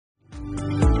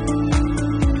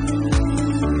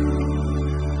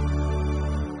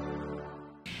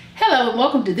Hello and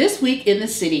welcome to This Week in the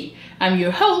City. I'm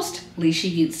your host,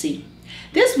 Leisha Utsi.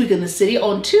 This Week in the City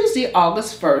on Tuesday,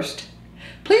 August 1st.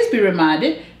 Please be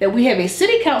reminded that we have a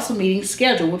City Council meeting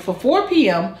scheduled for 4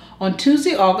 p.m. on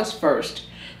Tuesday, August 1st.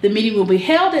 The meeting will be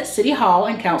held at City Hall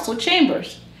and Council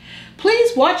Chambers.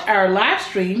 Please watch our live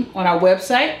stream on our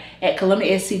website at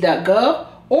columbiasc.gov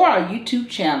or our YouTube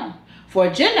channel. For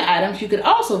agenda items, you can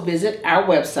also visit our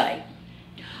website.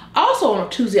 Also on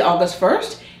Tuesday, August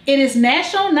 1st, it is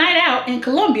National Night Out in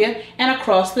Columbia and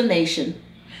across the nation.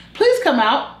 Please come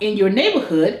out in your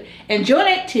neighborhood and join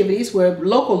activities where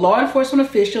local law enforcement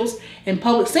officials and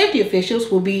public safety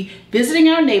officials will be visiting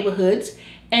our neighborhoods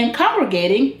and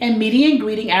congregating and meeting and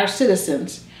greeting our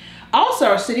citizens. Also,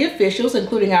 our city officials,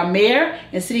 including our mayor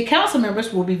and city council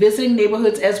members, will be visiting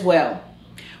neighborhoods as well.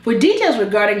 For details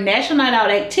regarding National Night Out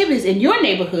activities in your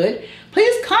neighborhood,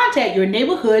 please contact your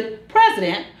neighborhood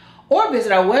president or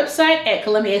visit our website at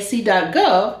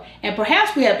columbiasc.gov, and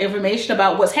perhaps we have information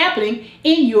about what's happening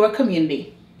in your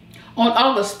community. On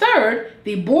August 3rd,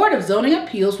 the Board of Zoning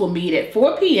Appeals will meet at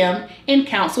 4 p.m. in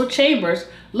Council Chambers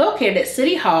located at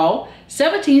City Hall,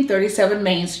 1737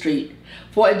 Main Street.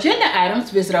 For agenda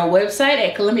items, visit our website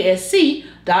at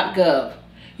columbiasc.gov.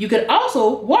 You can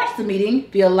also watch the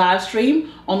meeting via live stream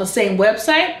on the same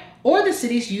website or the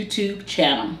city's YouTube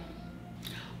channel.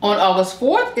 On August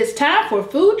 4th, it's time for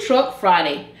Food Truck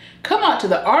Friday. Come out to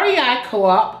the REI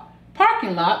Co-op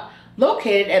parking lot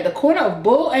located at the corner of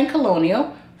Bull and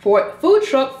Colonial for Food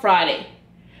Truck Friday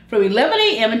from 11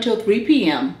 a.m. until 3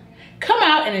 p.m. Come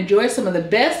out and enjoy some of the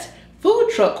best food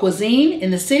truck cuisine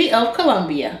in the city of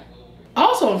Columbia.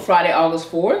 Also on Friday, August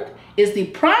 4th, is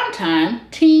the Primetime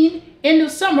Teen End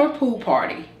of Summer Pool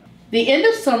Party. The End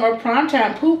of Summer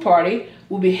Primetime Pool Party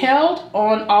will be held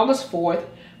on August 4th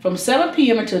from 7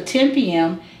 p.m. until 10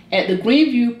 p.m. at the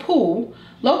Greenview Pool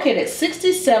located at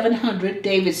 6700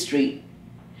 Davis Street.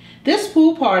 This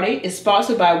pool party is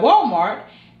sponsored by Walmart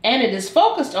and it is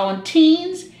focused on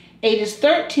teens ages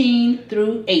 13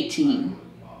 through 18.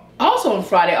 Also on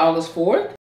Friday, August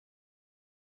 4th,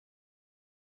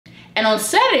 and on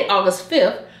Saturday, August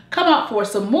 5th, come out for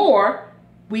some more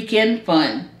weekend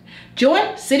fun.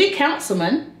 Join City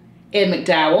Councilman Ed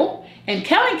McDowell and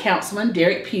County Councilman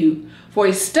Derek Pugh for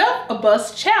a Stuff a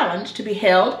Bus challenge to be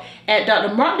held at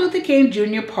Dr. Martin Luther King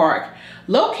Jr. Park,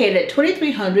 located at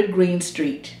 2300 Green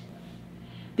Street.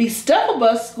 The Stuff a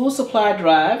Bus School Supply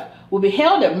Drive will be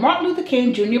held at Martin Luther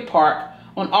King Jr. Park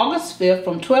on August 5th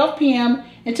from 12 p.m.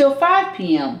 until 5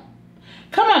 p.m.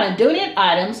 Come out and donate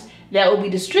items that will be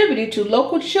distributed to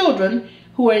local children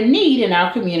who are in need in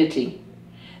our community.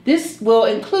 This will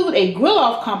include a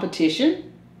grill-off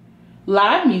competition,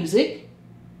 live music,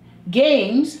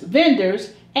 games,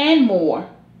 vendors, and more.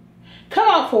 Come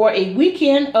out for a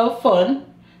weekend of fun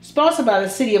sponsored by the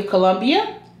City of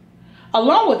Columbia,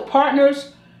 along with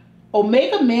partners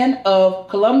Omega Men of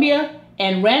Columbia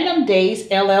and Random Days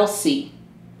LLC.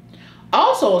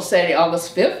 Also on Saturday,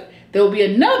 August 5th, there will be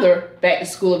another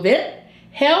back-to-school event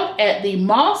held at the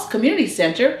Moss Community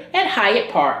Center at Hyatt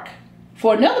Park.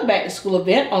 For another back-to-school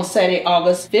event on Saturday,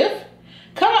 August 5th,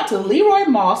 come out to the Leroy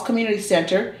Moss Community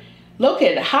Center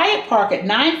located at Hyatt Park at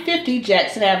 950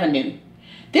 Jackson Avenue.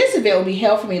 This event will be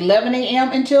held from 11 a.m.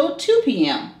 until 2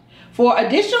 p.m. For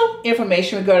additional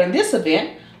information regarding this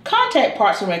event, contact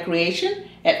Parks and Recreation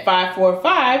at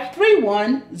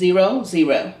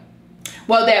 545-3100.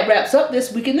 Well, that wraps up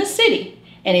This Week in the City,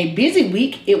 and a busy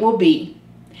week it will be.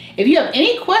 If you have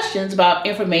any questions about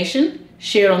information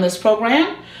shared on this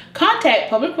program,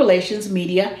 contact Public Relations,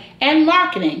 Media, and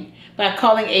Marketing by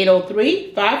calling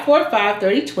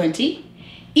 803-545-3020,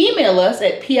 email us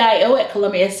at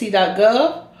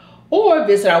pio@columbiasc.gov, or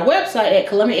visit our website at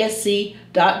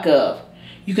columbiasc.gov.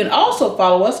 You can also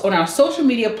follow us on our social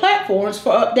media platforms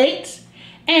for updates.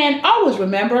 And always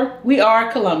remember, we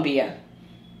are Columbia.